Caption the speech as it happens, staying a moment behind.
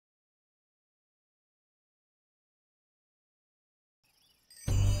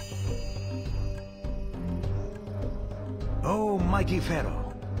O mighty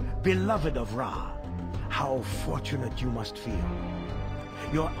Pharaoh, beloved of Ra, how fortunate you must feel.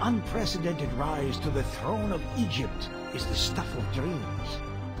 Your unprecedented rise to the throne of Egypt is the stuff of dreams.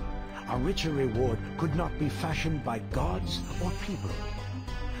 A richer reward could not be fashioned by gods or people.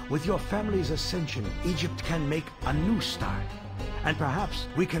 With your family's ascension, Egypt can make a new start, and perhaps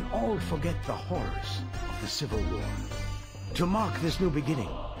we can all forget the horrors of the Civil War. To mark this new beginning,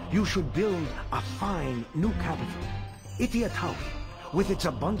 you should build a fine new capital. Itjawy, with its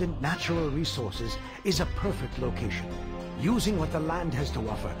abundant natural resources, is a perfect location. Using what the land has to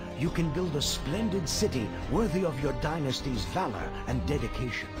offer, you can build a splendid city worthy of your dynasty's valor and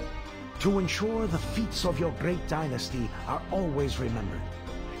dedication. To ensure the feats of your great dynasty are always remembered,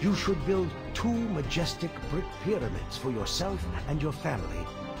 you should build 2 majestic brick pyramids for yourself and your family,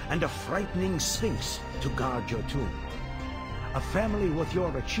 and a frightening sphinx to guard your tomb. A family with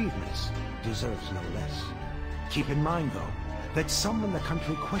your achievements deserves no less. Keep in mind, though, that some in the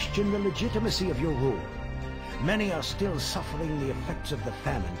country question the legitimacy of your rule. Many are still suffering the effects of the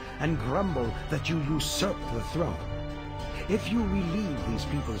famine and grumble that you usurped the throne. If you relieve these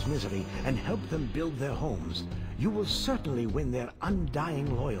people's misery and help them build their homes, you will certainly win their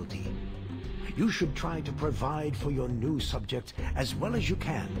undying loyalty. You should try to provide for your new subjects as well as you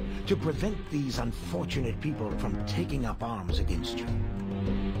can to prevent these unfortunate people from taking up arms against you.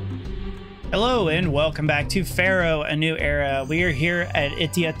 Hello and welcome back to Pharaoh A New Era. We are here at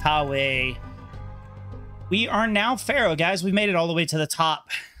Itjawy. We are now Pharaoh, guys. We made it all the way to the top.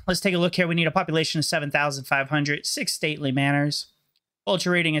 Let's take a look here. We need a population of 7,500, 6 stately manors,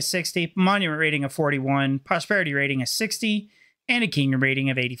 culture rating of 60, monument rating of 41, prosperity rating of 60, and a kingdom rating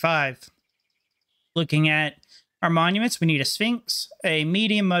of 85. Looking at our monuments, we need a sphinx, a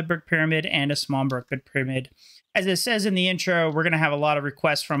medium mud brick pyramid, and a small brick pyramid. As it says in the intro, we're going to have a lot of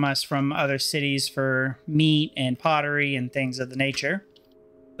requests from us from other cities for meat and pottery and things of the nature.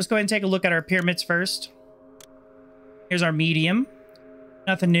 Let's go ahead and take a look at our pyramids first. Here's our medium.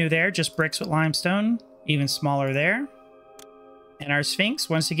 Nothing new there, just bricks with limestone. Even smaller there. And our sphinx,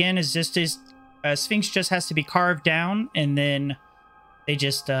 once again, is just sphinx just has to be carved down, and then they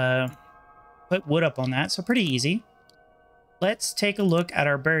just put wood up on that, so pretty easy. Let's take a look at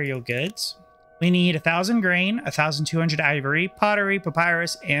our burial goods. We need 1,000 grain, 1,200 ivory, pottery,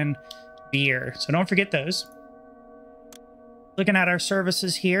 papyrus, and beer. So don't forget those. Looking at our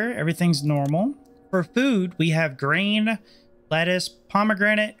services here, everything's normal. For food, we have grain, lettuce,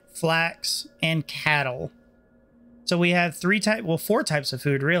 pomegranate, flax, and cattle. So we have 4 types of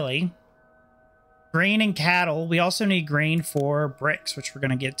food, really. Grain and cattle. We also need grain for bricks, which we're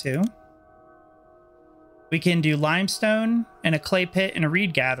going to get to. We can do limestone and a clay pit and a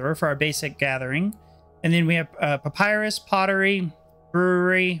reed gatherer for our basic gathering. And then we have papyrus, pottery,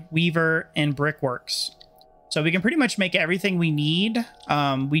 brewery, weaver, and brickworks. So we can pretty much make everything we need.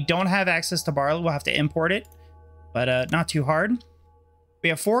 We don't have access to barley. We'll have to import it, but not too hard. We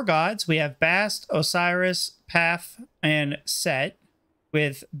have 4 gods. We have Bast, Osiris, Path, and Set,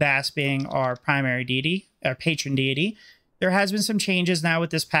 with Bast being our primary deity, our patron deity. There has been some changes now with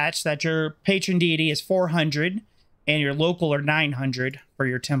this patch that your patron deity is 400 and your local are 900 for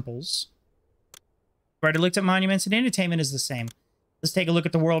your temples. We already looked at monuments, and entertainment is the same. Let's take a look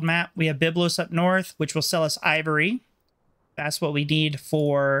at the world map. We have Byblos up north, which will sell us ivory. That's what we need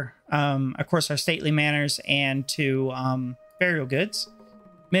for, of course, our stately manors and to burial goods.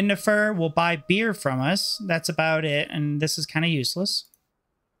 Midnifer will buy beer from us. That's about it, and this is kind of useless.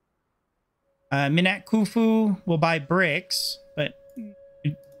 Minat Khufu will buy bricks, but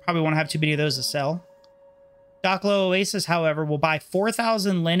we probably won't have too many of those to sell. Daklo Oasis, however, will buy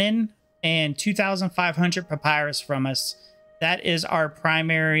 4,000 linen and 2,500 papyrus from us. That is our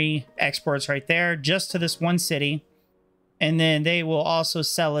primary exports right there, just to this one city. And then they will also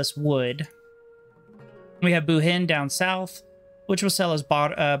sell us wood. We have Buhin down south, which will sell us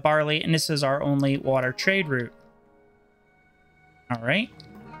barley, and this is our only water trade route. All right.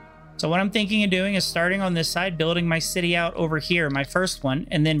 So what I'm thinking of doing is starting on this side, building my city out over here, my first one,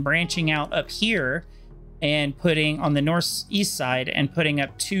 and then branching out up here and putting on the northeast side and putting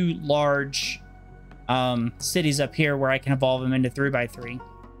up 2 large cities up here where I can evolve them into 3x3.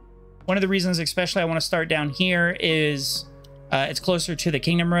 One of the reasons especially I want to start down here is it's closer to the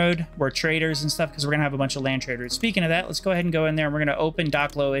Kingdom Road where traders and stuff, because we're going to have a bunch of land traders. Speaking of that, let's go ahead and go in there, and we're going to open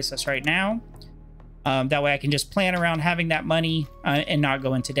Daklo Oasis right now. That way I can just plan around having that money and not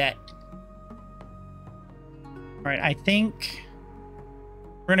go into debt. All right, I think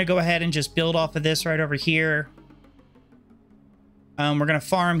we're going to go ahead and just build off of this right over here. We're going to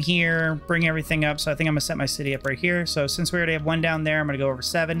farm here, bring everything up. So I think I'm going to set my city up right here. So since we already have 1 down there, I'm going to go over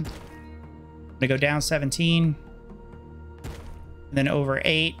 7. I'm going to go down 17. And then over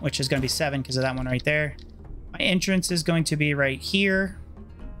 8, which is going to be 7 because of that one right there. My entrance is going to be right here.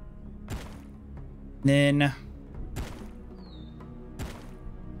 Then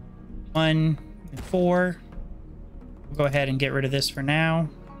 1 and 4. We'll go ahead and get rid of this for now.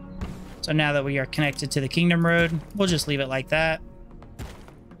 So now that we are connected to the Kingdom Road, we'll just leave it like that.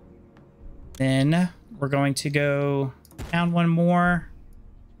 Then we're going to go down 1 more,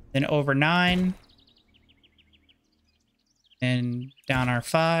 then over 9, and down our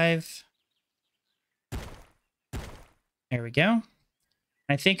 5. There we go.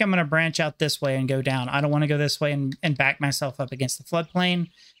 I think I'm going to branch out this way and go down. I don't want to go this way and back myself up against the floodplain.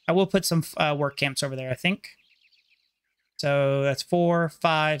 I will put some work camps over there, I think. So that's 4,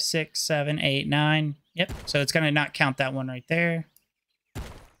 5, 6, 7, 8, 9. Yep. So it's going to not count that one right there.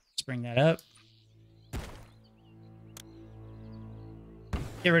 Let's bring that up.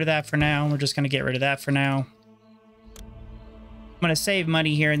 Get rid of that for now. We're just going to get rid of that for now. I'm going to save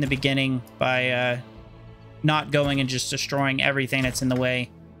money here in the beginning by not going and just destroying everything that's in the way.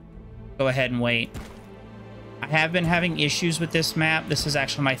 Go ahead and wait. I have been having issues with this map. This is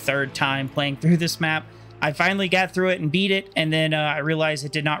actually my 3rd time playing through this map. I finally got through it and beat it, and then I realized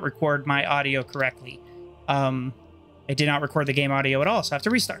it did not record my audio correctly. It did not record the game audio at all, so I have to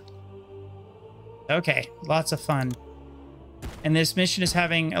restart. Okay, lots of fun. And this mission is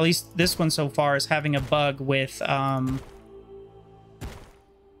having, at least this one so far, is having a bug with how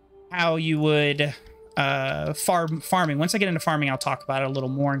you would farming. Once I get into farming, I'll talk about it a little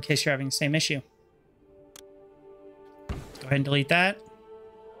more in case you're having the same issue. Go ahead and delete that.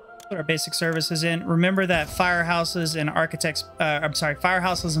 Put our basic services in. Remember that firehouses and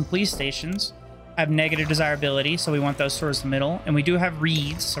firehouses and police stations have negative desirability, so we want those towards the middle. And we do have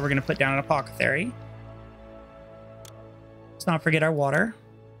reeds, so we're going to put down an apothecary. Let's not forget our water.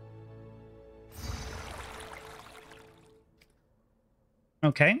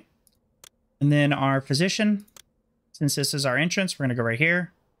 Okay. And then our physician. Since this is our entrance, we're going to go right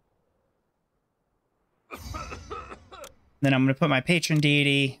here. Then I'm going to put my patron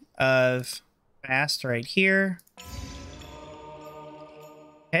deity of fast right here.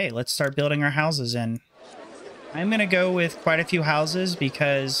 Okay, let's start building our houses in. I'm going to go with quite a few houses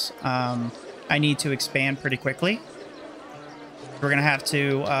because I need to expand pretty quickly. We're going to have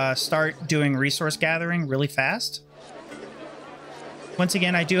to start doing resource gathering really fast. Once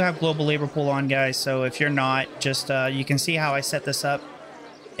again, I do have global labor pool on, guys, so if you're not, just you can see how I set this up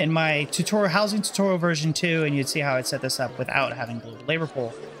in my tutorial, housing tutorial version 2, and you'd see how I'd set this up without having global labor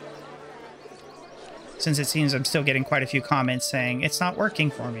pool. Since it seems I'm still getting quite a few comments saying it's not working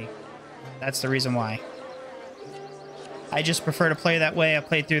for me. That's the reason why. I just prefer to play that way. I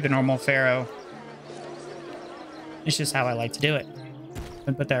played through the normal Pharaoh. It's just how I like to do it.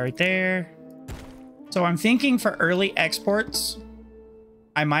 And put that right there. So I'm thinking for early exports,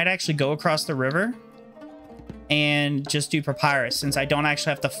 I might actually go across the river and just do papyrus, since I don't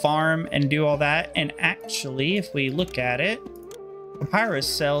actually have to farm and do all that. And actually, if we look at it, papyrus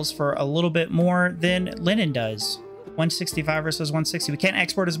sells for a little bit more than linen does. 165 versus 160. We can't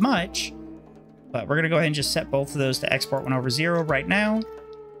export as much, but we're going to go ahead and just set both of those to export 1 over 0 right now.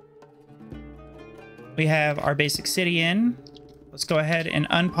 We have our basic city in. Let's go ahead and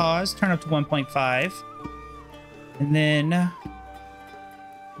unpause, turn up to 1.5. And then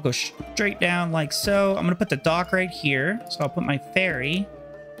we'll go straight down like so. I'm going to put the dock right here. So I'll put my ferry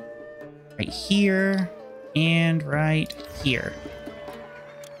right here and right here.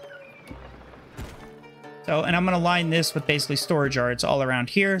 So, and I'm going to line this with basically storage yards all around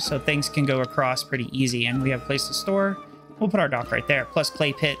here so things can go across pretty easy. And we have a place to store. We'll put our dock right there. Plus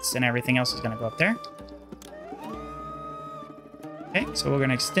clay pits and everything else is going to go up there. Okay, so we're going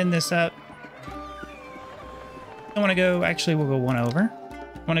to extend this up. I want to go, actually, we'll go 1 over.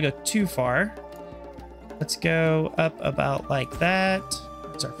 I want to go too far. Let's go up about like that.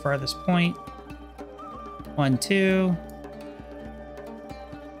 That's our farthest point. 1, 2.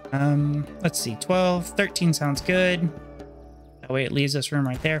 Let's see, 12, 13 sounds good. That way it leaves us room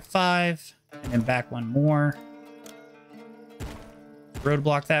right there. 5, and then back 1 more.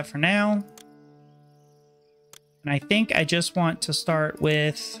 Roadblock that for now. And I think I just want to start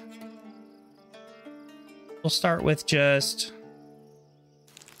with... We'll start with just...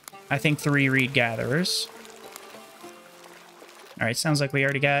 I think 3 reed gatherers. Alright, sounds like we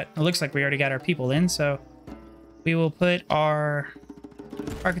already got... It looks like we already got our people in, so... We will put our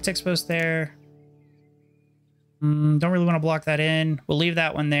architect's post there. Don't really want to block that in. We'll leave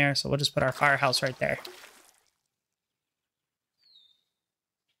that one there, so we'll just put our firehouse right there.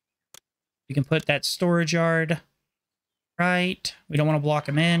 We can put that storage yard right. We don't want to block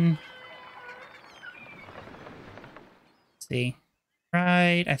them in. Let's see.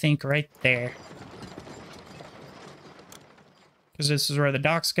 Right, I think right there. Because this is where the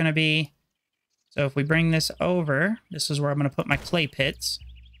dock's going to be. So if we bring this over, this is where I'm going to put my clay pits.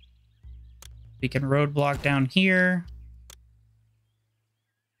 We can roadblock down here.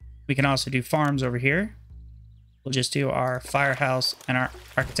 We can also do farms over here. We'll just do our firehouse and our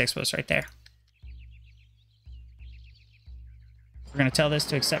architect's post right there. We're going to tell this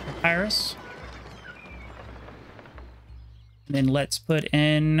to accept papyrus. And then let's put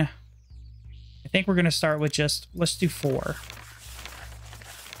in... I think we're going to start with just... Let's do 4.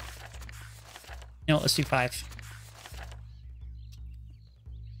 No, let's do 5.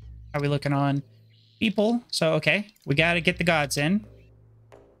 How are we looking on people? So, okay. We got to get the gods in.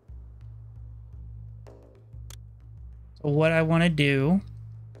 So what I want to do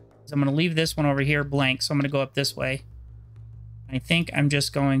is I'm going to leave this one over here blank. So I'm going to go up this way. I think I'm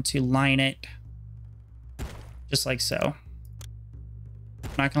just going to line it just like so.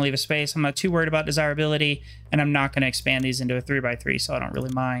 I'm not going to leave a space. I'm not too worried about desirability, and I'm not going to expand these into a 3x3, so I don't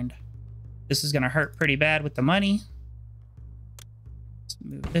really mind. This is going to hurt pretty bad with the money. Let's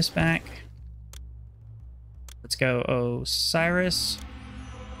move this back. Let's go Osiris.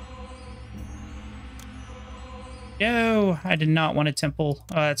 No, I did not want a temple.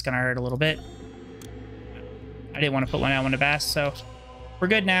 Oh, that's going to hurt a little bit. I didn't want to put one out on the Bass, so we're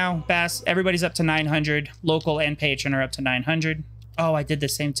good now. Bass, everybody's up to 900. Local and patron are up to 900. Oh, I did the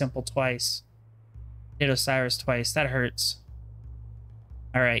same temple twice. Did Osiris twice. That hurts.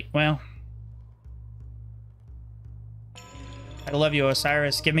 All right, well. I love you,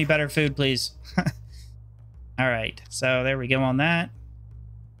 Osiris. Give me better food, please. All right, so there we go on that.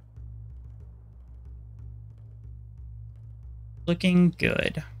 Looking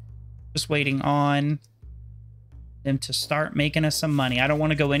good. Just waiting on them to start making us some money. I don't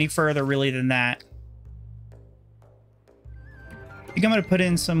want to go any further really than that. I think I'm going to put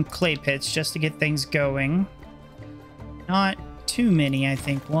in some clay pits just to get things going. Not too many, I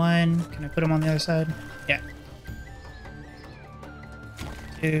think. 1. Can I put them on the other side? Yeah.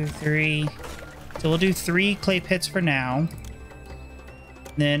 2, 3. So we'll do 3 clay pits for now.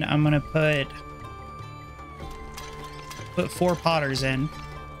 Then I'm going to put 4 potters in.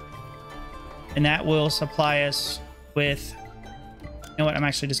 And that will supply us with... You know what? I'm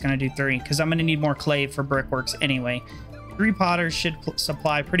actually just going to do 3 because I'm going to need more clay for brickworks anyway. 3 potters should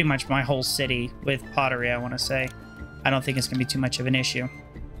supply pretty much my whole city with pottery, I want to say. I don't think it's going to be too much of an issue.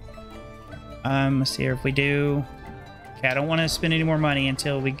 Let's see here if we do... Okay, I don't want to spend any more money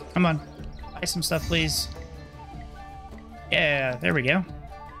until we... Come on. Buy some stuff, please. Yeah, there we go.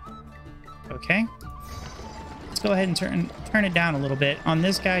 Okay. Let's go ahead and turn it down a little bit. On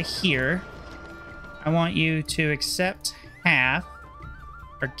this guy here, I want you to accept half.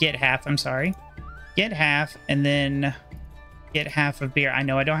 Or get half, I'm sorry. Get half, and then... get half of beer. I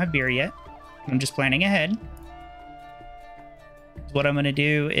know I don't have beer yet. I'm just planning ahead. What I'm going to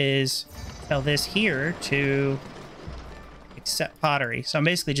do is tell this here to accept pottery. So I'm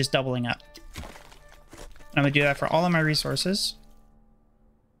basically just doubling up. And I'm going to do that for all of my resources.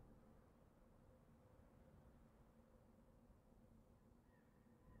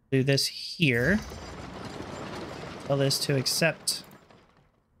 Do this here. Tell this to accept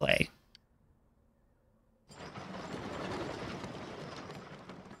clay.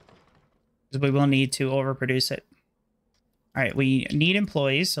 We will need to overproduce it. All right, we need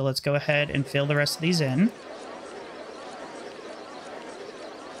employees, so let's go ahead and fill the rest of these in.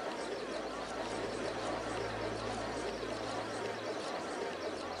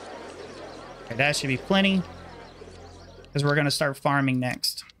 Okay, that should be plenty, because we're going to start farming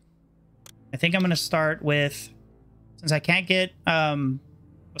next. I think I'm going to start with, since I can't get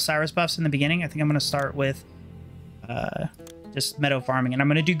Osiris buffs in the beginning, I think I'm going to start with just meadow farming, and I'm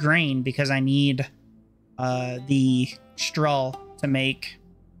going to do grain because I need the straw to make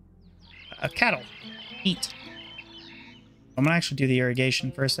cattle eat. I'm going to actually do the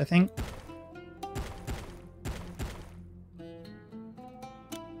irrigation first, I think.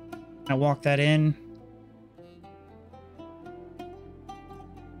 I'll walk that in.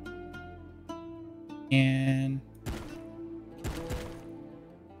 And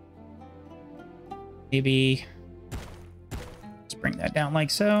maybe let's bring that down like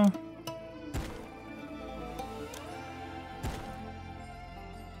so.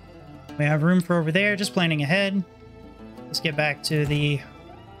 We have room for over there, just planning ahead. Let's get back to the...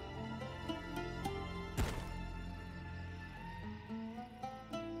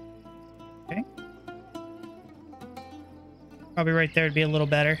 Okay. Probably right there would be a little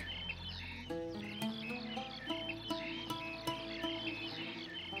better.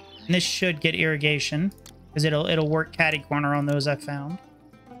 And this should get irrigation. because it'll work catty corner on those I found.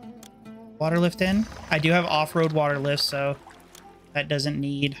 Water lift in. I do have off-road water lift, so that doesn't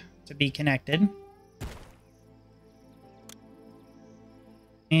need to be connected.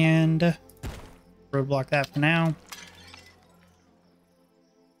 And roadblock that for now.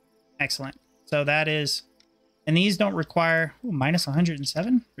 Excellent. So that is, and these don't require minus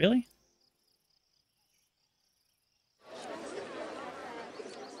 107. Really?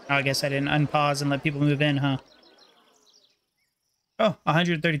 Oh, I guess I didn't unpause and let people move in, huh? Oh,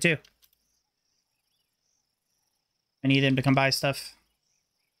 132. I need them to come buy stuff.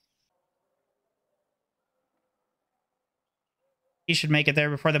 He should make it there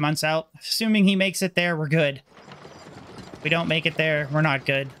before the month's out. Assuming he makes it there, we're good. If we don't make it there, we're not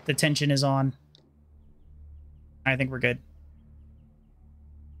good. The tension is on. I think we're good.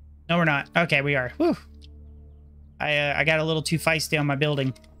 No, we're not. Okay, we are. Whew. I got a little too feisty on my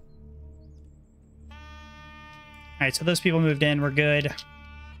building. All right, so those people moved in. We're good. A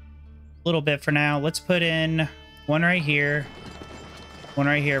little bit for now. Let's put in one right here. One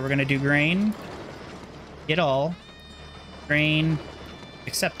right here. We're going to do grain. Get all. Grain.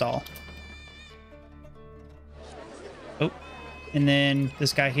 Accept all. Oh. And then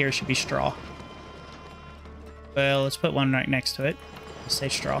this guy here should be straw. Well, let's put one right next to it. Let's say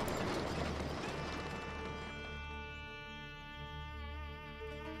straw.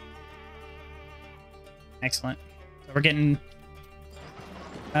 Excellent. So we're getting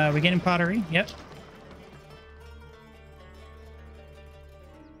pottery. Yep.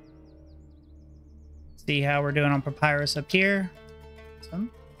 See how we're doing on papyrus up here.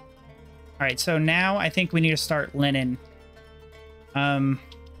 Awesome. All right, so now I think we need to start linen. I'm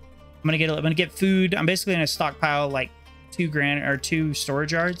gonna get food. I'm basically gonna stockpile like 2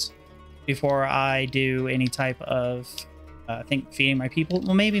 storage yards before I do any type of I think feeding my people.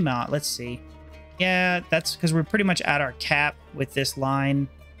 Well, maybe not. Let's see. Yeah, that's because we're pretty much at our cap with this line.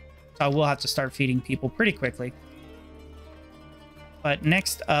 So I will have to start feeding people pretty quickly. But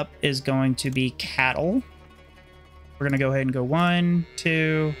next up is going to be cattle. We're going to go ahead and go 1,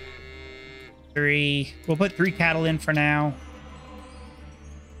 2, 3. We'll put 3 cattle in for now.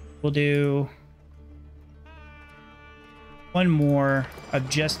 We'll do 1 more of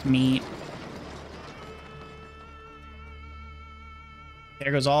just meat.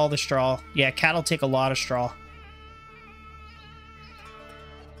 There goes all the straw. Yeah, cattle take a lot of straw.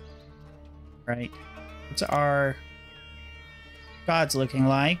 Right. What's our gods looking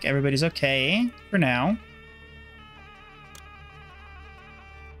like? Everybody's okay for now.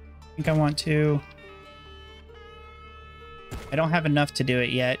 I think I want to... I don't have enough to do it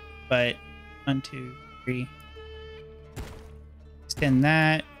yet, but 1, 2, 3. Extend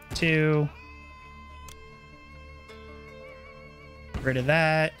that. 2. Get rid of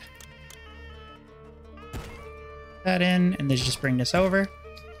that. That in, and then just bring this over.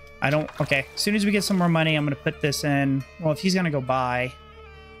 I don't... Okay, as soon as we get some more money, I'm going to put this in. Well, if he's going to go buy, I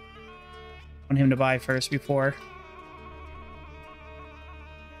want him to buy first before.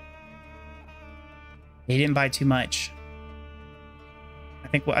 He didn't buy too much. I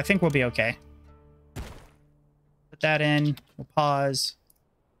think we'll be okay. Put that in. We'll pause.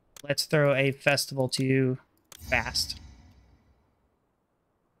 Let's throw a festival to fast.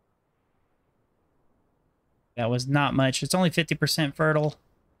 That was not much. It's only 50% fertile.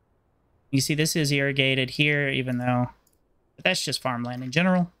 You see, this is irrigated here, even though... But that's just farmland in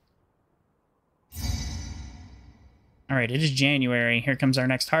general. All right, it is January. Here comes our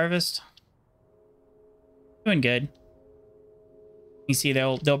next harvest. Doing good. You see,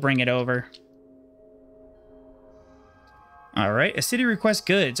 they'll bring it over. All right, a city requests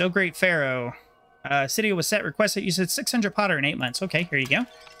goods. Oh, great, Pharaoh. City was set requested. You said 600 potter in 8 months. Okay, here you go.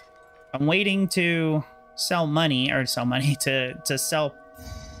 I'm waiting to... sell money, or sell money to sell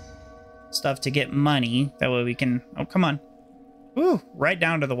stuff to get money. That way we can... Oh, come on. Ooh, right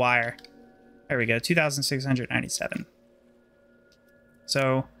down to the wire. There we go, 2,697.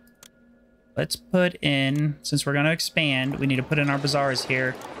 So let's put in, since we're going to expand, we need to put in our bazaars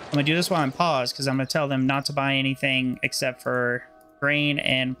here. I'm going to do this while I'm paused, because I'm going to tell them not to buy anything except for grain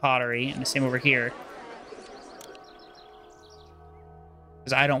and pottery, and the same over here.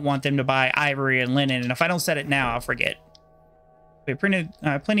 Because I don't want them to buy ivory and linen, and if I don't set it now, I'll forget. We printed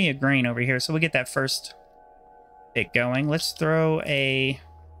plenty of grain over here, so we'll get that first bit going. Let's throw a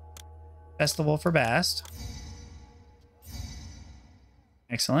festival for Bast.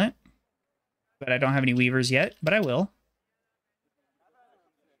 Excellent. But I don't have any weavers yet, but I will.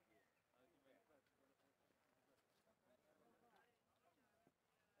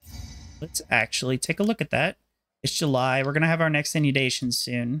 Let's actually take a look at that. It's July. We're going to have our next inundation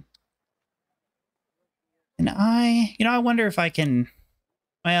soon. And I wonder if I can,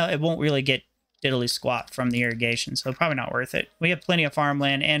 well, it won't really get diddly squat from the irrigation, so probably not worth it. We have plenty of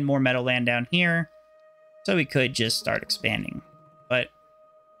farmland and more meadowland down here, so we could just start expanding. But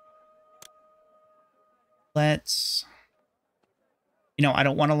let's, I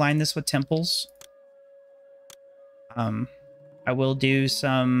don't want to line this with temples. I will do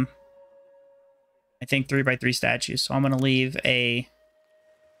some, I think 3x3 statues, so I'm going to leave a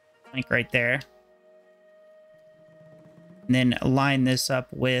link right there. And then line this up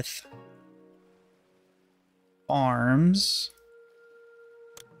with farms.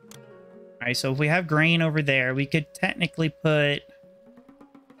 All right, so if we have grain over there, we could technically put...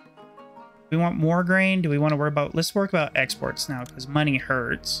 We want more grain? Do we want to worry about... Let's work about exports now, because money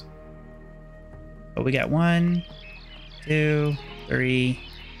hurts. But we got 1, 2, 3,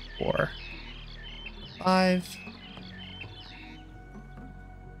 4, 5.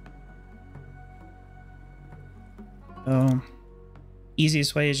 So,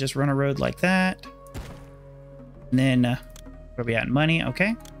 easiest way is just run a road like that. And then, where are we at in money?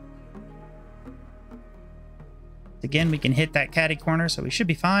 Okay. Again, we can hit that catty corner, so we should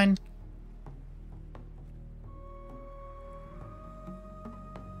be fine.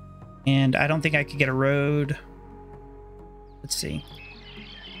 And I don't think I could get a road. Let's see.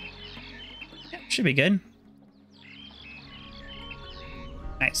 Yeah, should be good.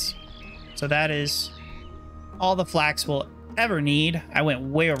 Nice. So that is all the flax we'll ever need. I went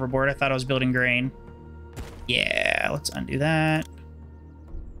way overboard. I thought I was building grain. Yeah, let's undo that.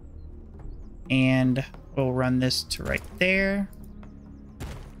 And we'll run this to right there.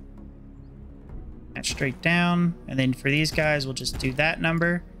 That straight down. And then for these guys, we'll just do that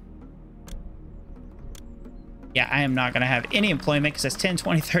number. Yeah, I am not going to have any employment because that's 10,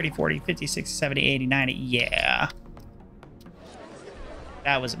 20, 30, 40, 50, 60, 70, 80, 90. Yeah.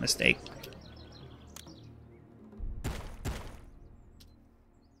 That was a mistake.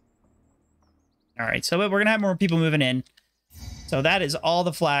 All right, so we're going to have more people moving in. So that is all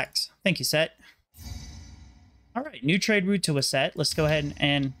the flax. Thank you, Set. All right, new trade route to a set. Let's go ahead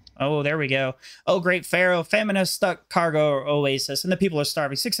and... Oh, there we go. Oh, great Pharaoh. Famine has stuck cargo oasis, and the people are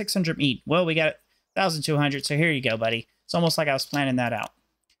starving. 600 meat. Well, we got 1,200, so here you go, buddy. It's almost like I was planning that out.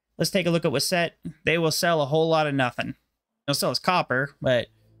 Let's take a look at what's set. They will sell a whole lot of nothing. They'll sell us copper, but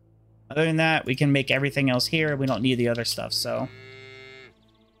other than that, we can make everything else here. We don't need the other stuff, so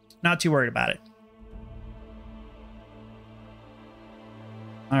not too worried about it.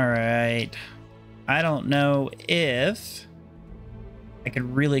 All right. I don't know if I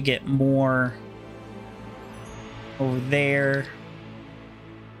could really get more over there.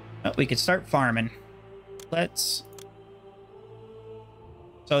 Oh, we could start farming. Let's...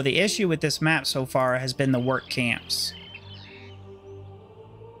 So the issue with this map so far has been the work camps.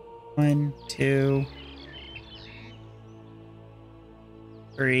 1, 2,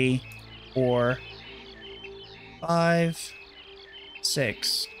 3, 4, 5,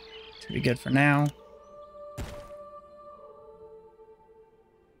 6. Should be good for now.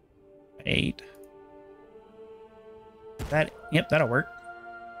 8. Yep, that'll work.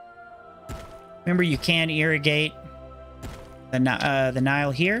 Remember, you can irrigate the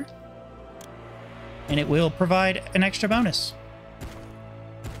Nile here, and it will provide an extra bonus.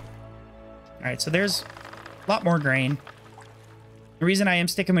 All right, so there's a lot more grain. The reason I am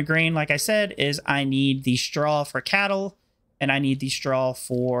sticking with grain, like I said, is I need the straw for cattle, and I need the straw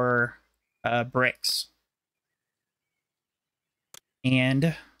for bricks.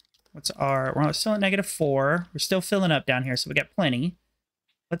 And we're still at -4. We're still filling up down here, so we got plenty.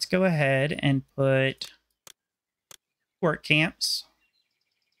 Let's go ahead and put work camps.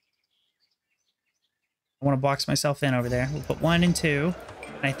 I want to box myself in over there. We'll put 1 and 2.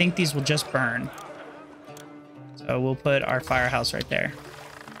 And I think these will just burn. So we'll put our firehouse right there.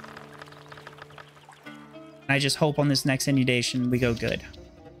 And I just hope on this next inundation we go good.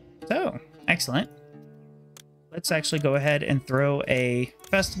 So, excellent. Let's actually go ahead and throw a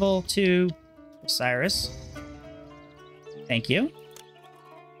festival to Osiris. Thank you.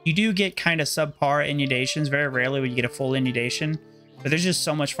 You do get kind of subpar inundations. Very rarely would you get a full inundation. But there's just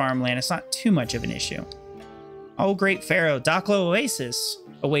so much farmland. It's not too much of an issue. Oh, great Pharaoh. Daklo Oasis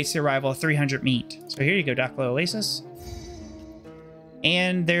awaits the arrival of 300 meat. So here you go, Daklo Oasis.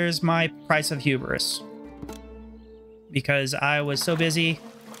 And there's my price of hubris. Because I was so busy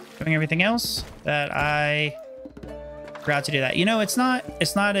doing everything else that I forgot to do that. You know, it's not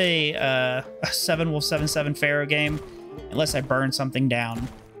a 7 Wolf 7/7 Pharaoh game unless I burn something down.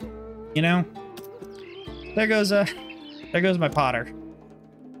 You know? There goes my Potter.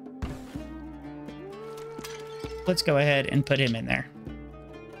 Let's go ahead and put him in there.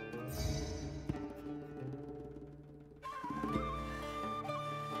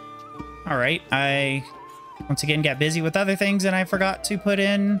 All right, I once again got busy with other things and I forgot to put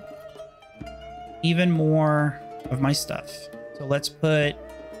in even more of my stuff. So let's put,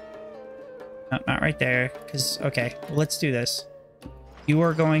 no, not right there, because, okay, well, let's do this. You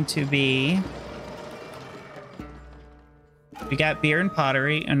are going to be, we got beer and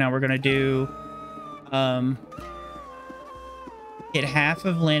pottery, and now we're going to do, get half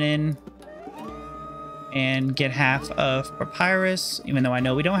of linen and get half of papyrus, even though I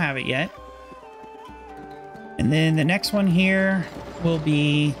know we don't have it yet. And then the next one here will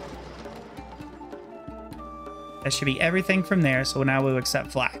be, that should be everything from there. So now we'll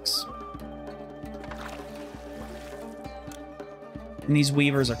accept flax. And these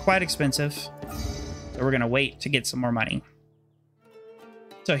weavers are quite expensive. So we're going to wait to get some more money.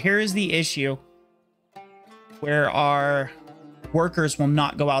 So here is the issue where our workers will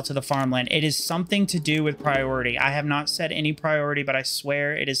not go out to the farmland. It is something to do with priority. I have not said any priority, but I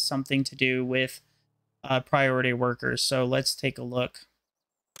swear it is something to do with priority workers. So let's take a look.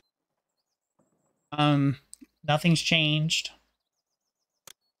 Nothing's changed.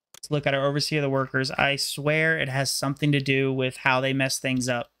 Let's look at our overseer of the workers. I swear it has something to do with how they mess things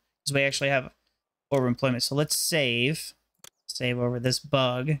up. Because we actually have overemployment. So let's save. Save over this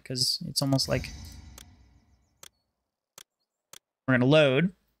bug, because it's almost like we're going to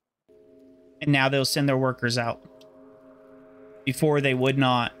load. And now they'll send their workers out. Before they would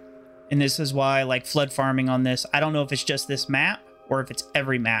not. And this is why, like, flood farming on this, I don't know if it's just this map or if it's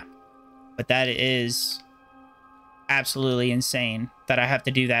every map. But that is absolutely insane that I have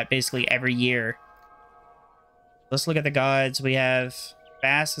to do that basically every year. Let's look at the gods. We have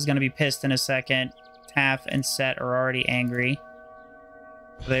Bass is going to be pissed in a second. Taff and Set are already angry.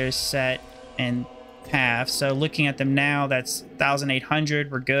 There's Set and Taff. So looking at them now, that's 1,800.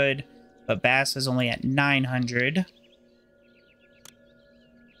 We're good. But Bass is only at 900.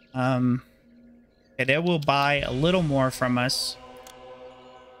 Okay, they will buy a little more from us,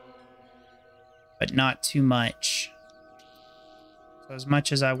 but not too much. So as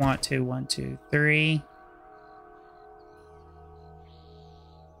much as I want to. 1, 2, 3.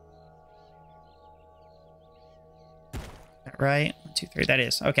 That right? 1, 2, 3. That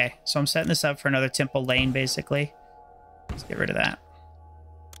is. Okay, so I'm setting this up for another temple lane, basically. Let's get rid of that.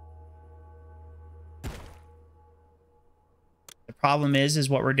 The problem is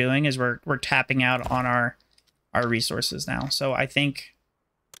what we're doing is we're tapping out on our resources now. So I think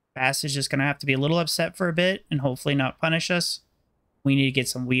Bass is just going to have to be a little upset for a bit and hopefully not punish us. We need to get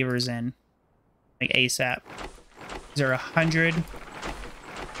some weavers in, like ASAP. Is there 100?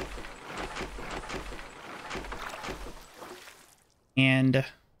 And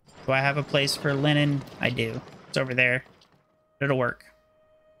do I have a place for linen? I do. It's over there. It'll work.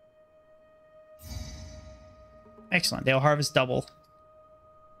 Excellent. They'll harvest double.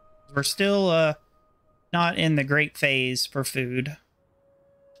 We're still not in the great phase for food.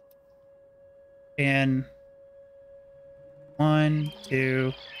 And 1,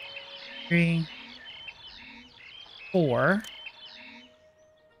 2, 3, 4.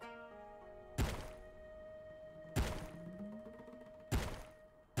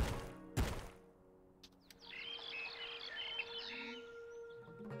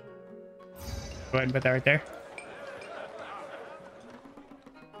 Go ahead and put that right there.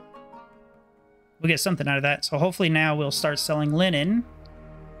 We'll get something out of that. So hopefully now we'll start selling linen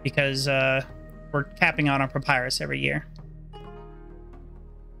because we're capping out on papyrus every year.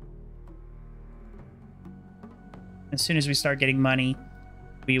 As soon as we start getting money,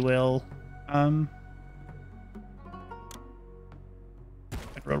 we will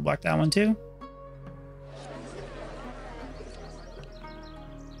roadblock that one too.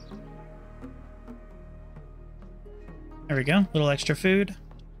 There we go. A little extra food.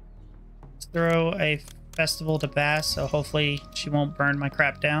 Let's throw a festival to Bass, so hopefully she won't burn my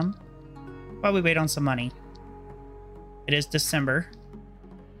crap down while we wait on some money. It is December.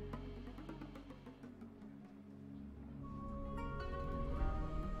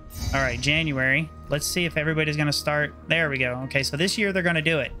 All right, January. Let's see if everybody's going to start. There we go. Okay, so this year they're going to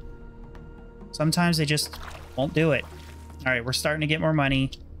do it. Sometimes they just won't do it. All right, we're starting to get more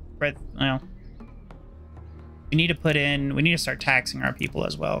money. But, well, we need to put in, we need to start taxing our people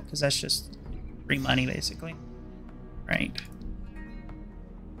as well, because that's just free money, basically. Right.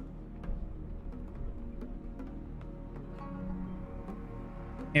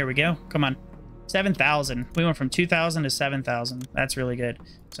 Here we go. Come on. 7,000. We went from 2,000 to 7,000. That's really good.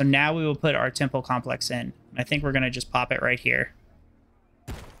 So now we will put our temple complex in. I think we're going to just pop it right here.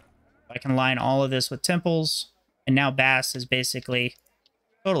 I can line all of this with temples. And now Bass is basically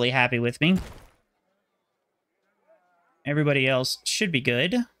totally happy with me. Everybody else should be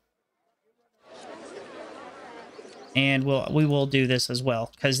good. And we will do this as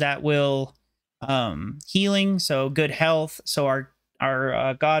well, because that will healing, so good health. So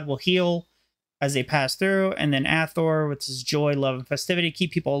our god will heal as they pass through, and then Athor, which is joy, love, and festivity,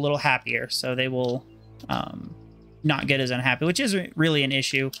 keep people a little happier, so they will not get as unhappy, which isn't really an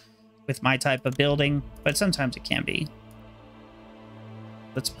issue with my type of building, but sometimes it can be.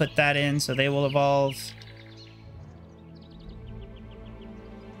 Let's put that in, so they will evolve.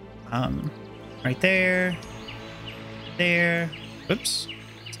 Right there. There. Oops.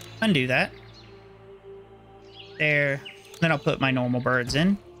 Undo that. There. Then I'll put my normal birds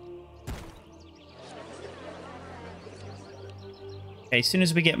in. Okay, as soon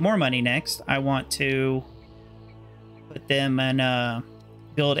as we get more money next, I want to put them and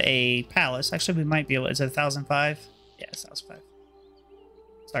build a palace. Actually, we might be able... Is it 1,005? Yeah, it's 1,005.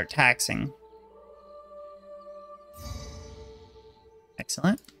 Start taxing.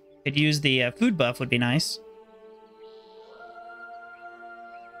 Excellent. Could use the food buff, would be nice.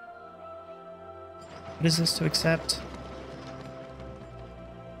 What is this to accept?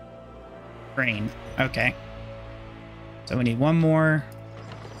 Green. Okay. So we need one more.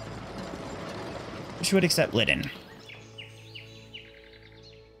 Which would accept Lydon.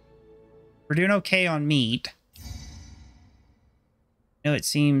 We're doing okay on meat. I know it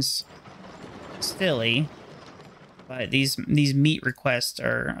seems silly, but these meat requests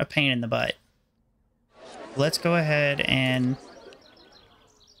are a pain in the butt. Let's go ahead and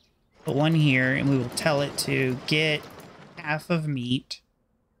put one here, and we will tell it to get half of meat.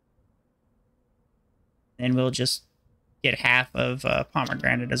 And we'll just get half of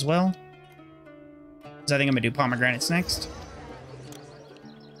pomegranate as well. So I think I'm going to do pomegranates next.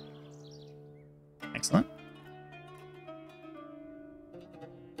 Excellent.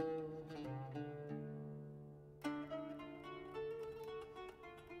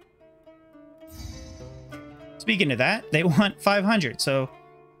 Speaking of that, they want 500, so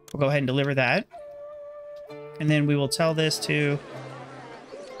we'll go ahead and deliver that. And then we will tell this to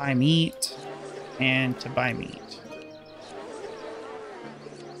buy meat and to buy meat.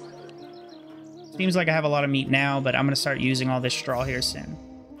 Seems like I have a lot of meat now, but I'm going to start using all this straw here soon.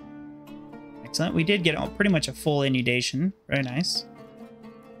 Excellent. We did get pretty much a full inundation. Very nice.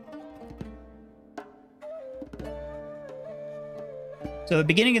 So the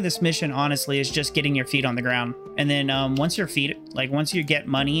beginning of this mission, honestly, is just getting your feet on the ground. And then once your feet, once you get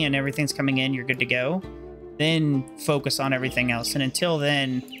money and everything's coming in, you're good to go. Then focus on everything else. And until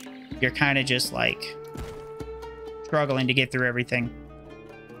then, you're kind of just like struggling to get through everything.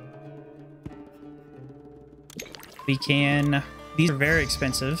 We can... These are very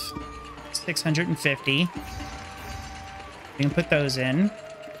expensive. 650. We can put those in.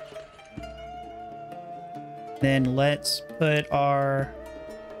 Then let's put our...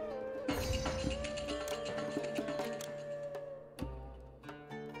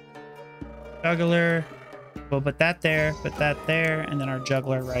 juggler. We'll put that there, and then our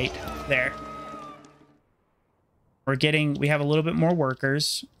juggler right there. We have a little bit more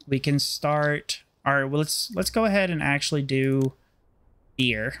workers. We can start our... Well, let's go ahead and actually do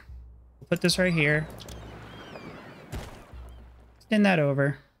beer. We'll put this right here. Extend that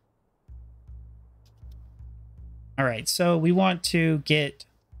over. All right, so we want to get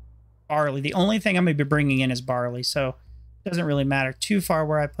barley. The only thing I'm going to be bringing in is barley, so it doesn't really matter too far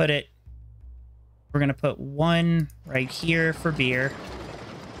where I put it. We're going to put one right here for beer.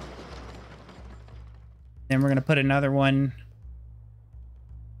 Then we're going to put another one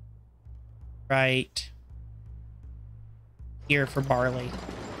right here for barley.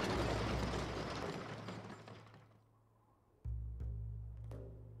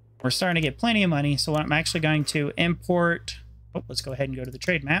 We're starting to get plenty of money, so I'm actually going to import... Oh, let's go ahead and go to the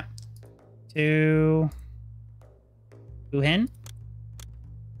trade map. To Wuhan.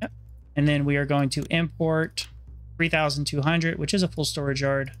 Yep. And then we are going to import 3,200, which is a full storage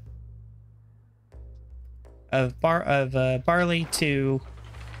yard of barley to...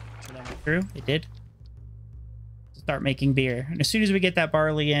 Should that go through? It did. Start making beer. And as soon as we get that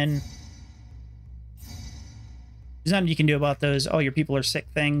barley in... There's nothing you can do about those, oh, your people are sick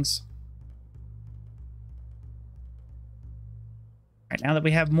things. All right, now that we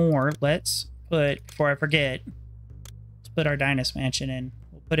have more, let's put, before I forget, let's put our Dynast Mansion in.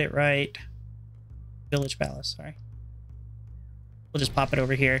 We'll put it right, Village Palace, sorry. We'll just pop it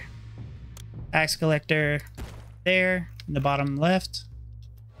over here. Tax collector there, in the bottom left.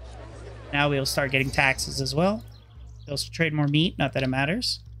 Now we'll start getting taxes as well. They'll trade more meat, not that it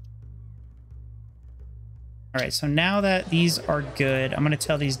matters. All right, so now that these are good, I'm going to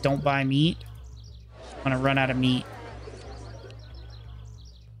tell these don't buy meat. I'm going to run out of meat.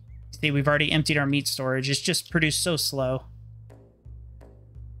 These See, we've already emptied our meat storage. It's just produced so slow.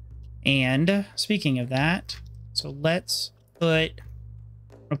 And speaking of that, so let's put...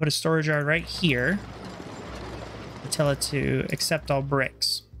 I'll put a storage yard right here. I'll tell it to accept all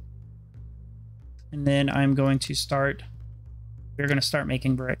bricks. And then I'm going to start... We're going to start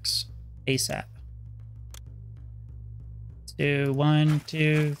making bricks ASAP. Let's do 1,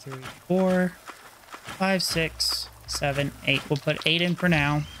 2, 3, 4, 5, 6, 7, 8. We'll put 8 in for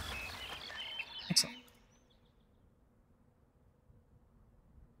now. Excellent.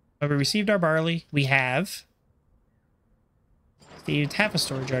 So we received our barley. We have received half a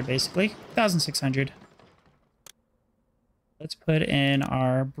storage yard, basically. 1,600. Let's put in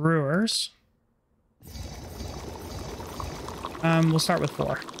our brewers. We'll start with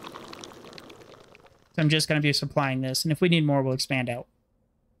 4. So I'm just going to be supplying this, and if we need more, we'll expand out.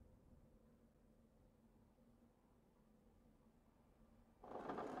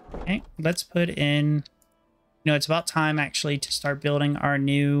 Okay, let's put in... You know, it's about time, actually, to start building our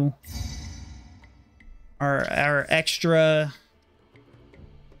new... Our extra...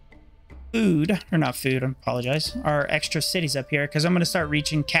 food, or not food, I apologize, our extra cities up here, because I'm going to start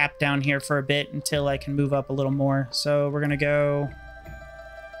reaching cap down here for a bit until I can move up a little more. So we're going to go...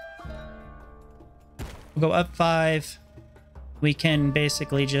 We'll go up 5. We can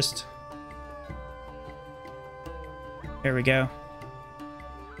basically just... There we go.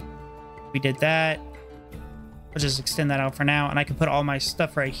 We did that. I'll just extend that out for now, and I can put all my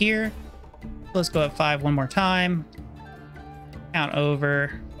stuff right here. Let's go up 5 one more time. Count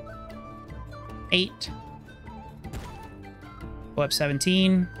over 8. Go up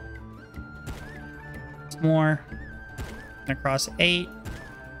 17. More. And across 8.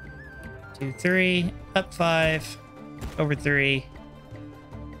 2, 3. Up 5. Over 3.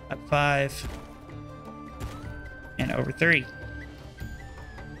 Up 5. And over 3.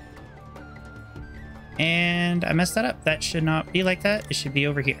 And I messed that up. That should not be like that. It should be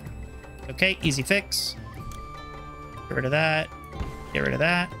over here. Okay, easy fix. Get rid of that. Get rid of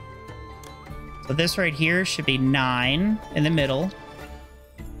that. So this right here should be 9 in the middle.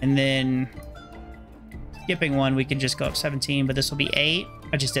 And then skipping one, we can just go up 17, but this will be 8.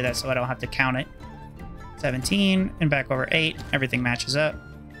 I just did that so I don't have to count it. 17 and back over 8. Everything matches up.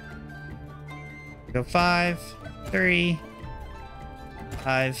 Go 5, 3,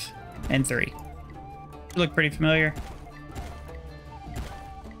 5, and 3. Look pretty familiar.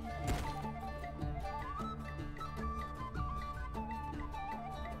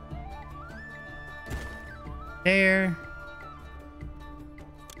 There.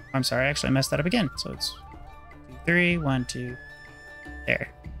 I'm sorry, actually I messed that up again. So it's 2, 3, 1, 2. There.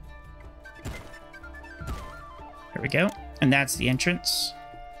 There we go. And that's the entrance.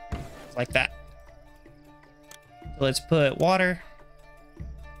 Like that. So let's put water.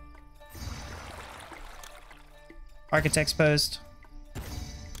 Architect's post.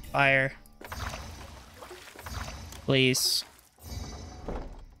 Fire. Police.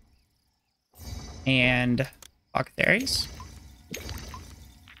 And apothecaries.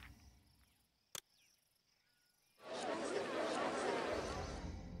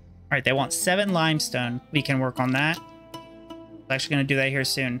 Alright, they want 7 limestone. We can work on that. I'm actually going to do that here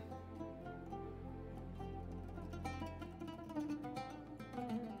soon.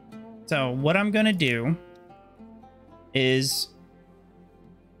 So what I'm going to do is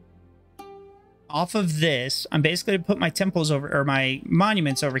off of this, I'm basically going to put my temples over, or my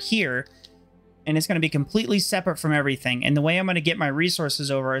monuments over here, and it's going to be completely separate from everything. And the way I'm going to get my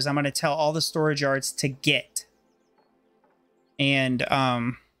resources over is I'm going to tell all the storage yards to get. And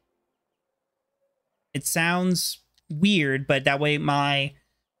it sounds weird, but that way my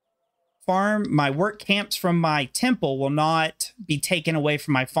farm, my work camps from my temple will not be taken away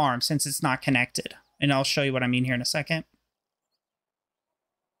from my farm since it's not connected. And I'll show you what I mean here in a second.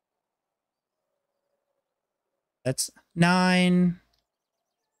 That's 9.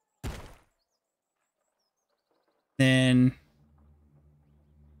 Then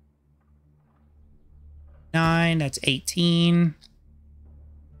 9, that's 18.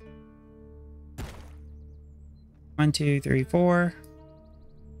 1, 2, 3, 4.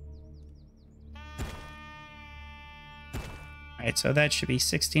 All right, so that should be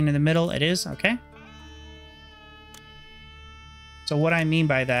 16 in the middle. It is, okay. So what I mean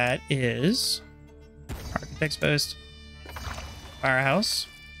by that is architect's post, firehouse.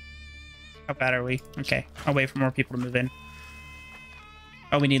 How bad are we? Okay, I'll wait for more people to move in.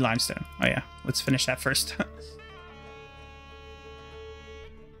 Oh, we need limestone. Oh yeah, let's finish that first. I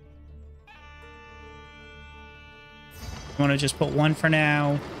want to just put 1 for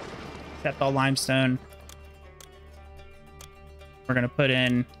now. Accept all limestone. We're going to put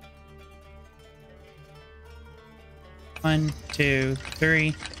in 1, 2,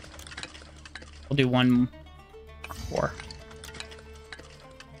 3. We'll do 1 more.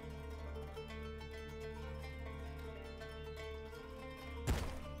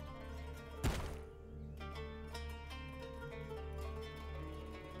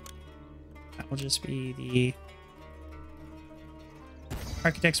 That will just be the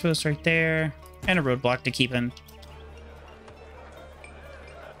architect's post right there, and a roadblock to keep in.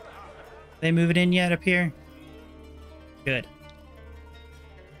 They move it in yet up here? Good.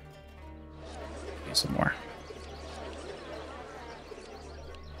 Do some more.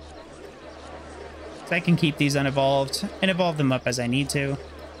 So I can keep these unevolved and evolve them up as I need to. All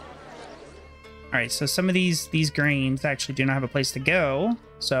right, so some of these grains actually do not have a place to go.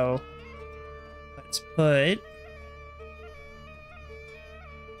 So let's put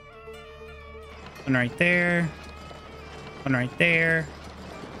one right there, one right there.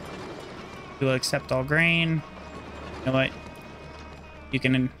 We will accept all grain. You know what? You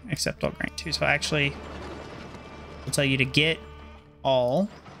can accept all grain too. So actually, I'll tell you to get all.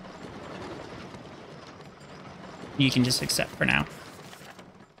 You can just accept for now.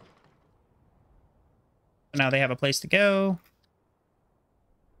 So now they have a place to go.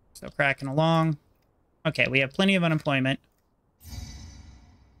 Still cracking along. Okay, we have plenty of unemployment.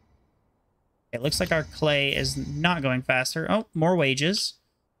 It looks like our clay is not going faster. Oh, more wages.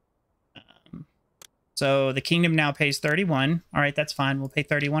 So the kingdom now pays 31. All right, that's fine. We'll pay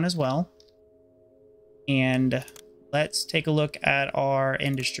 31 as well. And let's take a look at our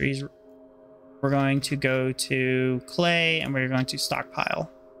industries. We're going to go to clay and we're going to stockpile.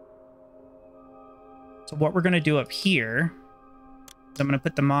 So what we're going to do up here is I'm going to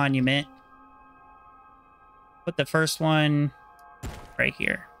put the monument. Put the first one right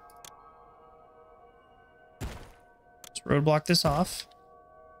here. Let's roadblock this off.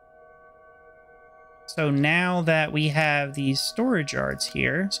 So now that we have these storage yards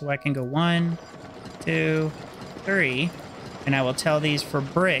here, so I can go 1, 2, 3, and I will tell these for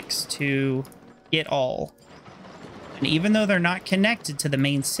bricks to get all. And even though they're not connected to the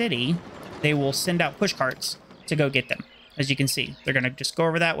main city, they will send out push carts to go get them. As you can see, they're going to just go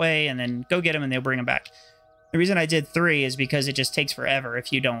over that way and then go get them and they'll bring them back. The reason I did 3 is because it just takes forever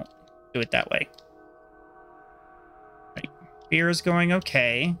if you don't do it that way. Beer is going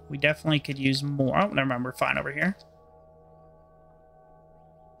okay. We definitely could use more. Oh, never mind. We're fine over here.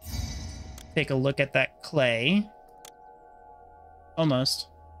 Take a look at that clay. Almost.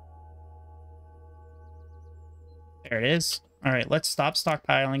 There it is. All right, let's stop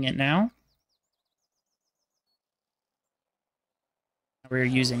stockpiling it now. We're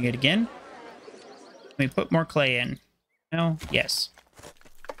using it again. Let me put more clay in. No? Yes.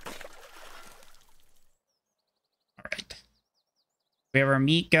 All right. We have our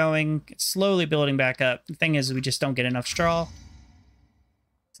meat going. It's slowly building back up. The thing is, we just don't get enough straw.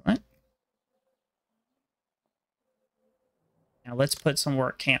 Excellent. Now let's put some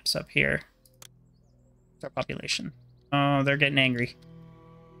work camps up here. What's our population? Oh, they're getting angry.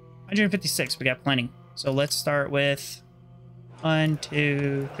 156. We got plenty. So let's start with 1,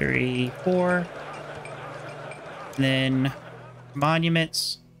 2, 3, 4. And then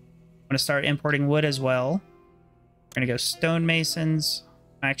monuments. I'm going to start importing wood as well. We're going to go stonemasons.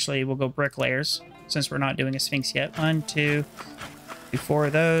 Actually, we'll go bricklayers since we're not doing a sphinx yet. 1, 2, 3, 4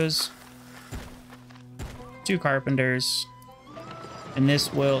 of those. 2 carpenters. And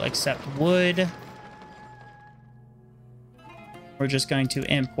this will accept wood. We're just going to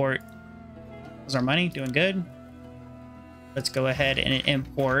import. How's our money? Doing good. Let's go ahead and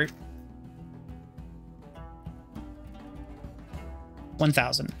import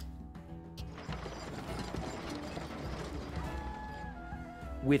 1,000.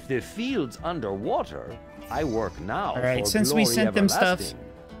 With the fields underwater, I work now. All right, since we sent them stuff,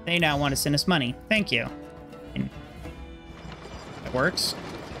 they now want to send us money. Thank you. That works.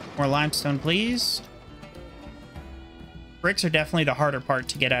 More limestone, please. Bricks are definitely the harder part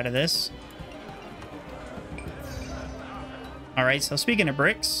to get out of this. All right, so speaking of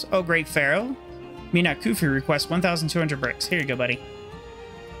bricks, oh, great Pharaoh. Mina Kufi requests 1,200 bricks. Here you go, buddy.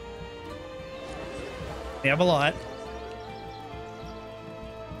 We have a lot.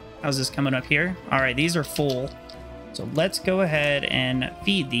 How's this coming up here? All right, these are full. So let's go ahead and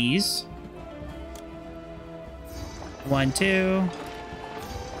feed these. 1, 2.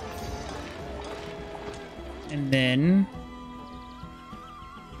 And then...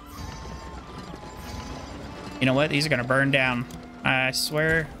 You know what? These are going to burn down. I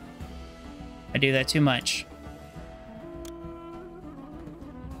swear I do that too much.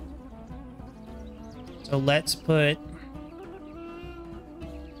 So let's put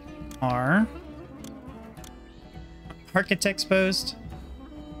our architect's post.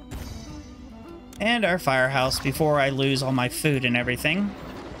 And our firehouse before I lose all my food and everything.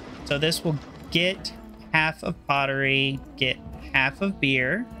 So this will get half of pottery, get half of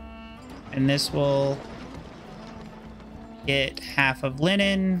beer, and this will get half of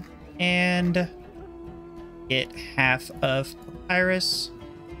linen and get half of papyrus.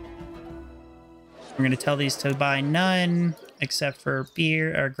 We're going to tell these to buy none except for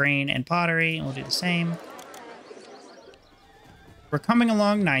beer or grain and pottery, and we'll do the same. We're coming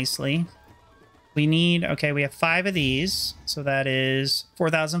along nicely. We need, okay, we have 5 of these, so that is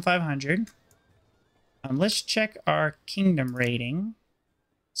 4,500. Let's check our kingdom rating.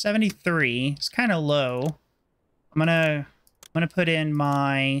 73. It's kind of low. I'm gonna put in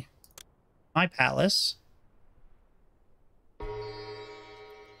my palace.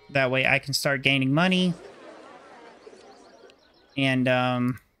 That way I can start gaining money. And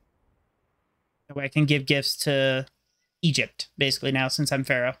that way I can give gifts to Egypt, basically, now since I'm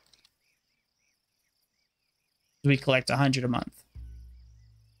Pharaoh. We collect 100 a month.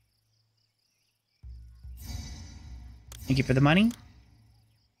 Thank you for the money.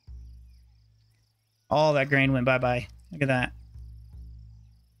 All that grain went bye-bye. Look at that.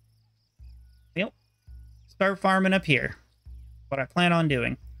 Yep. Start farming up here. What I plan on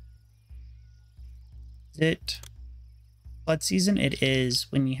doing. Is it flood season? It is.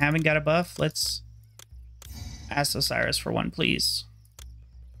 When you haven't got a buff, let's ask Osiris for one, please.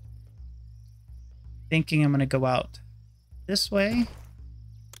 Thinking I'm going to go out this way.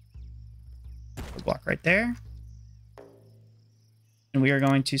 Block right there. And we are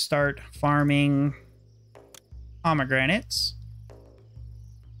going to start farming pomegranates.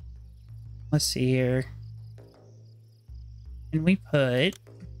 Let's see here. Can we put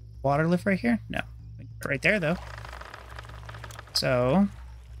water lift right here? No. We can put it right there, though. So,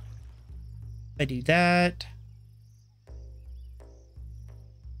 if I do that,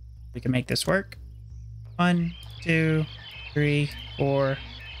 we can make this work. 1, 2, 3, 4,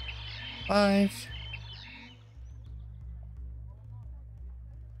 5.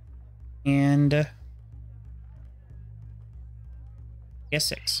 And I guess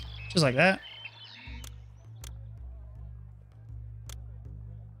 6. Just like that.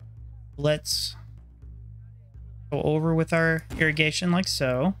 Let's go over with our irrigation like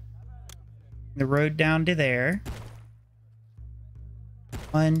so. The road down to there.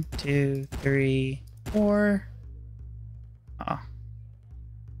 1, 2, 3, 4. Oh.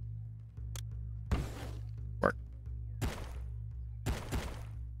 Work.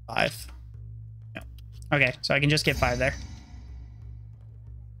 5. No. Okay, so I can just get 5 there.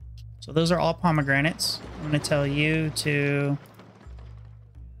 So those are all pomegranates. I'm going to tell you to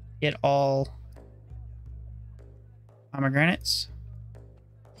get all pomegranates.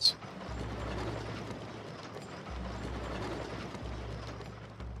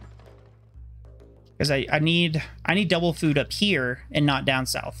 Because I need double food up here and not down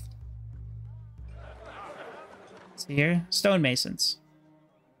south. See here? Stonemasons.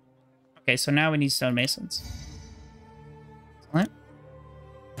 Okay, so now we need stonemasons. Excellent.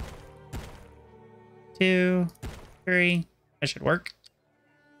 2, 3. That should work.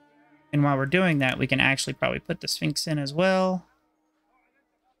 And while we're doing that, we can actually probably put the Sphinx in as well.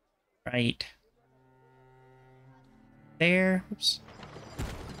 Right there. Oops.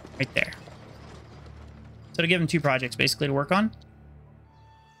 Right there. So to give them 2 projects basically to work on.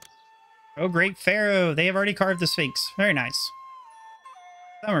 Oh, great Pharaoh. They have already carved the Sphinx. Very nice.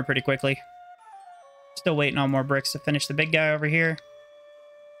 That went pretty quickly. Still waiting on more bricks to finish the big guy over here.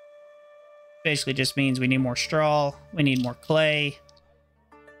 Basically just means we need more straw. We need more clay.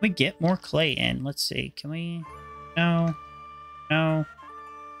 Can we get more clay in? Let's see. Can we? No. No.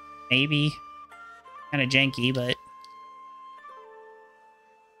 Maybe. Kind of janky, but...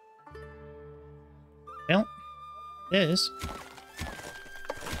 Well, this.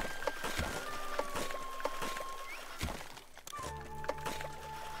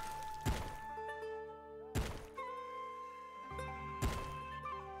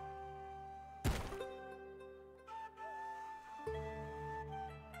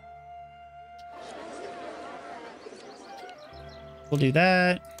 We'll do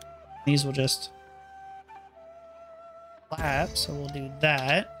that. These will just flap, so we'll do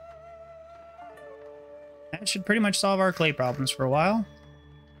that. That should pretty much solve our clay problems for a while.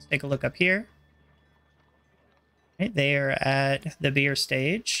 Let's take a look up here. Right, they are at the beer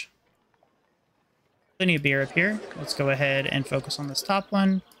stage. Plenty of beer up here. Let's go ahead and focus on this top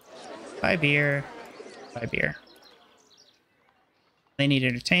one. Buy beer. Buy beer. They need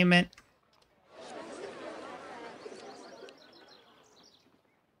entertainment.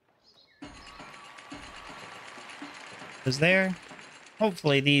 Those there.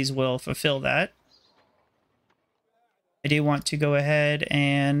 Hopefully these will fulfill that. I do want to go ahead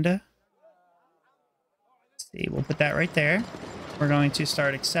and... Let's see, we'll put that right there. We're going to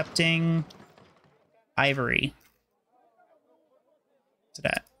start accepting ivory. What's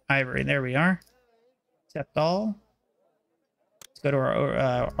that? Ivory. There we are. Accept all. Let's go to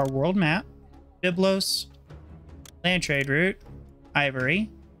our world map. Byblos. Land trade route. Ivory.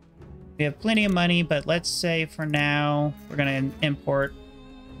 We have plenty of money, but let's say for now we're going to import.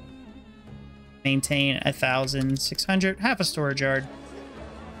 Maintain 1,600. Half a storage yard.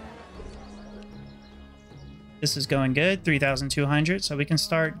 This is going good. 3,200. So we can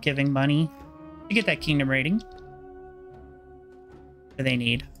start giving money to get that kingdom rating. What do they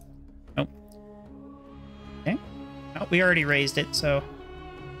need? Nope. Okay. Oh, we already raised it, so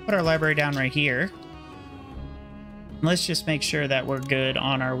put our library down right here. And let's just make sure that we're good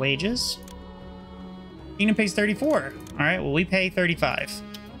on our wages. Kingdom pays 34. All right, well, we pay 35.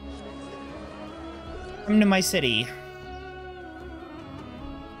 Come to my city.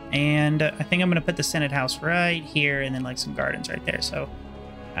 And I think I'm going to put the Senate House right here and then like some gardens right there. So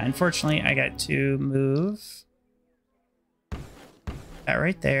unfortunately, I got to move that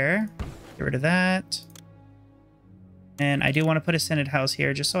right there. Get rid of that. And I do want to put a Senate House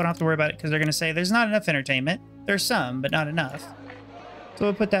here just so I don't have to worry about it because they're going to say there's not enough entertainment. There's some, but not enough. So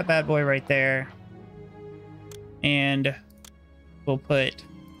we'll put that bad boy right there. And we'll put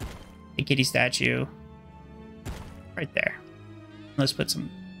a kitty statue right there. Let's put some...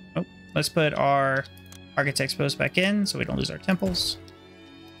 Oh, let's put our architect's post back in so we don't lose our temples.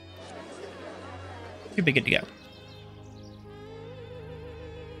 Should be good to go.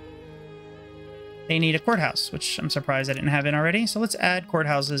 They need a courthouse, which I'm surprised I didn't have in already. So let's add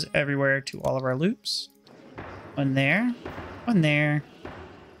courthouses everywhere to all of our loops. One there,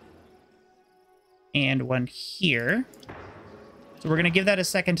 and one here. So we're going to give that a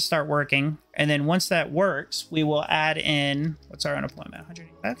second to start working. And then once that works, we will add in... What's our unemployment?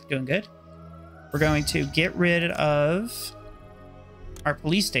 185? Doing good. We're going to get rid of our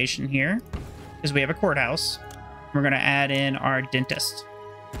police station here because we have a courthouse. We're going to add in our dentist.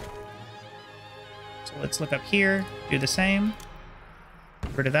 So let's look up here. Do the same.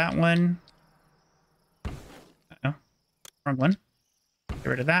 Get rid of that one. Uh-oh. Wrong one. Get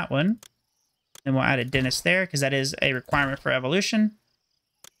rid of that one. Then we'll add a dentist there because that is a requirement for evolution.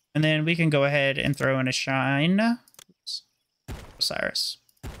 And then we can go ahead and throw in a shrine. Oops. Osiris.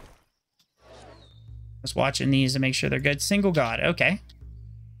 Just watching these to make sure they're good. Single god. Okay.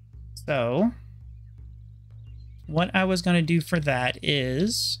 So what I was going to do for that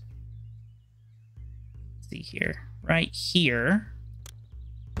is... Let's see here. Right here.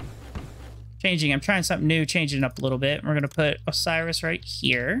 I'm trying something new, changing it up a little bit. We're going to put Osiris right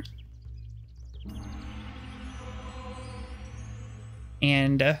here.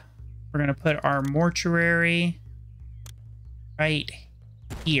 And we're going to put our mortuary right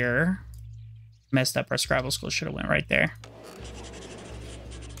here. Messed up our Scribble School. Should have went right there.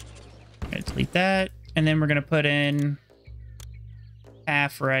 Going to delete that. And then we're going to put in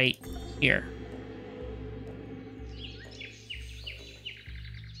half right here.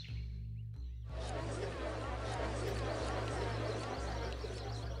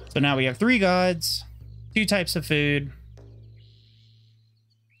 So now we have 3 gods, 2 types of food.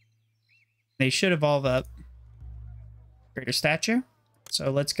 They should evolve up. Greater stature.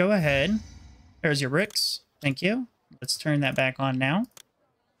 So let's go ahead. There's your bricks. Thank you. Let's turn that back on now.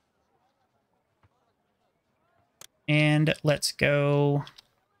 And let's go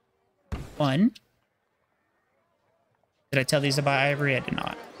 1. Did I tell these to buy ivory? I did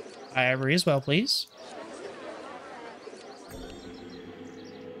not. Buy ivory as well, please.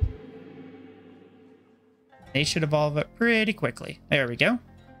 They should evolve up pretty quickly. There we go.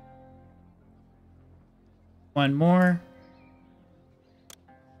 1 more.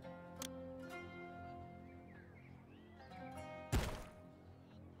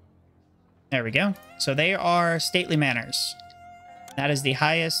 There we go. So they are stately manners. That is the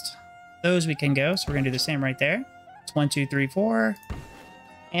highest those we can go. So we're going to do the same right there. It's 1, 2, 3, 4,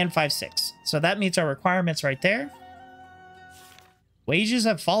 and 5, 6. So that meets our requirements right there. Wages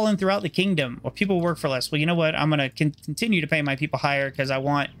have fallen throughout the kingdom. Well, people work for less. Well, you know what? I'm going to continue to pay my people higher because I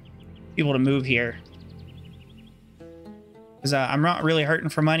want people to move here. Because I'm not really hurting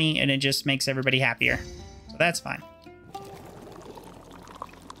for money, and it just makes everybody happier. So that's fine.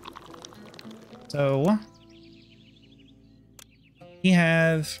 So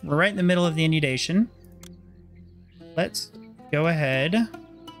we're right in the middle of the inundation. Let's go ahead.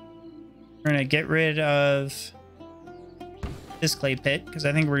 We're going to get rid of this clay pit because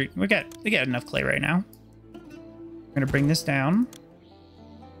I think we got enough clay right now. I'm going to bring this down.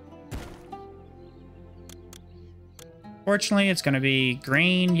 Fortunately, it's going to be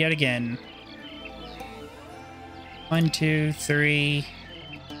green yet again. 1, 2, 3,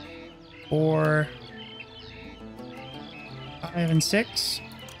 4, 5, and 6.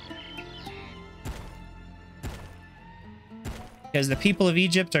 Because the people of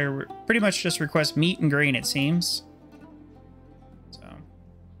Egypt are pretty much just request meat and grain, it seems. So,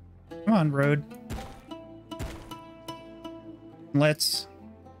 come on, road. Let's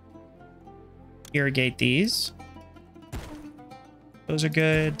irrigate these. Those are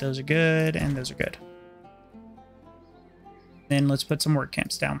good, and those are good. Then let's put some work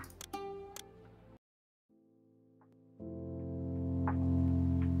camps down.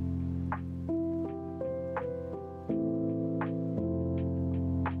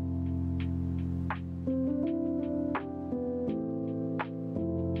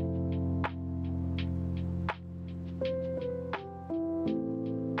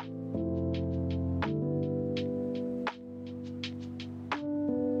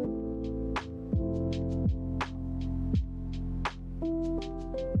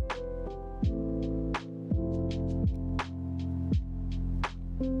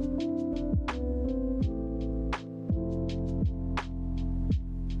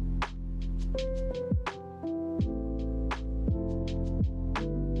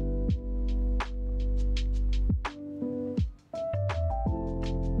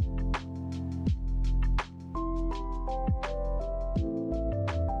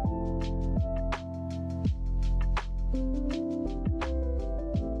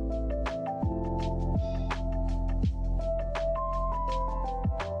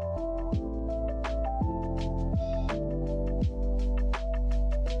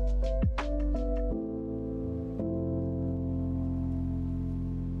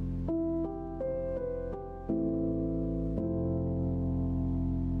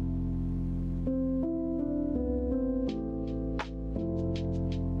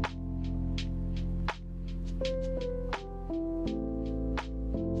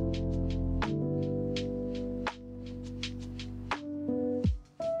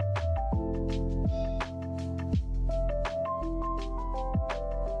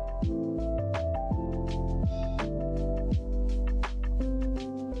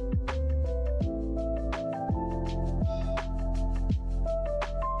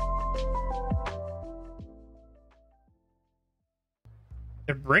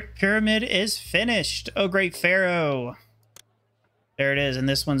 The brick pyramid is finished. Oh, great Pharaoh. There it is, and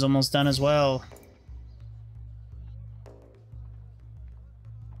this one's almost done as well.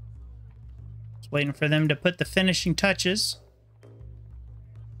 Just waiting for them to put the finishing touches.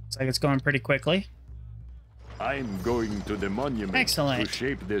 Looks like it's going pretty quickly. I'm going to the monument. Excellent. To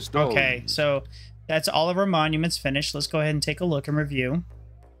shape the stone. Okay, so that's all of our monuments finished. Let's go ahead and take a look and review.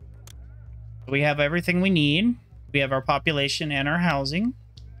 We have everything we need. We have our population and our housing.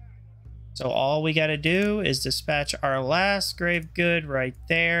 So all we got to do is dispatch our last grave good right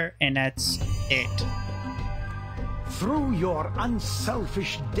there, and that's it. Through your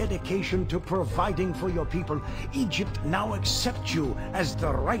unselfish dedication to providing for your people, Egypt now accepts you as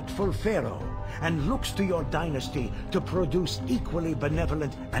the rightful pharaoh and looks to your dynasty to produce equally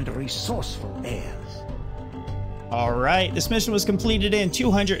benevolent and resourceful heirs. All right, this mission was completed in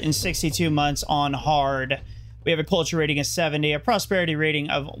 262 months on hard. We have a culture rating of 70, a prosperity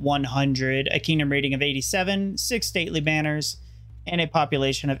rating of 100, a kingdom rating of 87, 6 stately banners, and a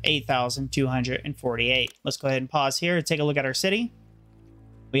population of 8,248. Let's go ahead and pause here and take a look at our city.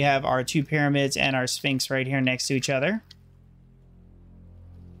 We have our 2 pyramids and our Sphinx right here next to each other.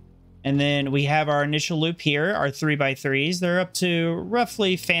 And then we have our initial loop here, our 3x3s. They're up to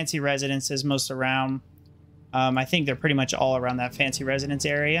roughly fancy residences most around. I think they're pretty much all around that fancy residence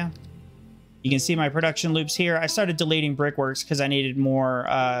area. You can see my production loops here. I started deleting brickworks because I needed more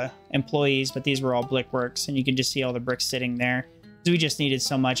employees, but these were all brickworks, and you can just see all the bricks sitting there. So we just needed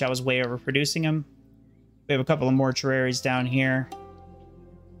so much, I was way overproducing them. We have a couple of mortuaries down here.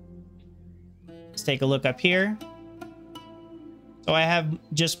 Let's take a look up here. So I have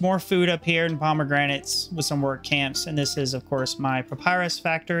just more food up here and pomegranates with some work camps, and this is, of course, my papyrus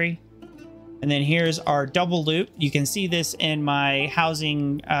factory. And then here's our double loop. You can see this in my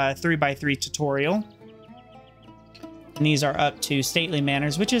housing 3x3 tutorial. And these are up to stately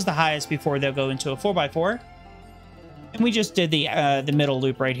manors, which is the highest before they'll go into a 4x4. And we just did the middle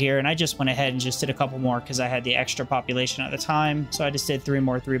loop right here. And I just went ahead and just did a couple more because I had the extra population at the time. So I just did 3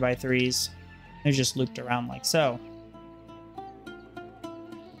 more 3x3s. They're just looped around like so.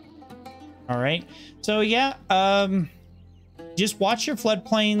 All right. So yeah, just watch your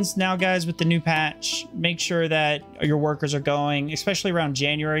floodplains now, guys, with the new patch. Make sure that your workers are going, especially around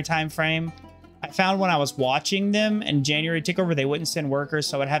January time frame. I found when I was watching them and January takeover, they wouldn't send workers,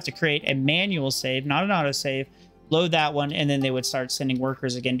 so I'd have to create a manual save, not an autosave, load that one, and then they would start sending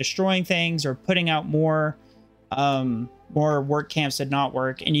workers again, destroying things or putting out more work camps did not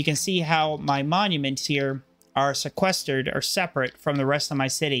work. And you can see how my monuments here are sequestered or separate from the rest of my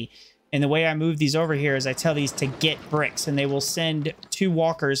city. And the way I move these over here is I tell these to get bricks, and they will send 2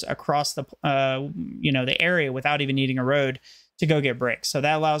 walkers across the the area without even needing a road to go get bricks. So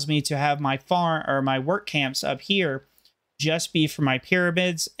that allows me to have my farm or my work camps up here just be for my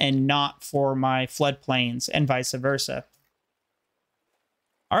pyramids and not for my floodplains, and vice versa.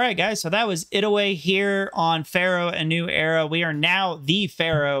 All right, guys, so that was Itjawy here on Pharaoh A New Era. We are now the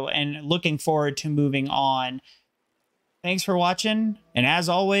Pharaoh and looking forward to moving on. Thanks for watching, and as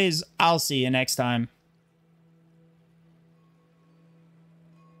always, I'll see you next time.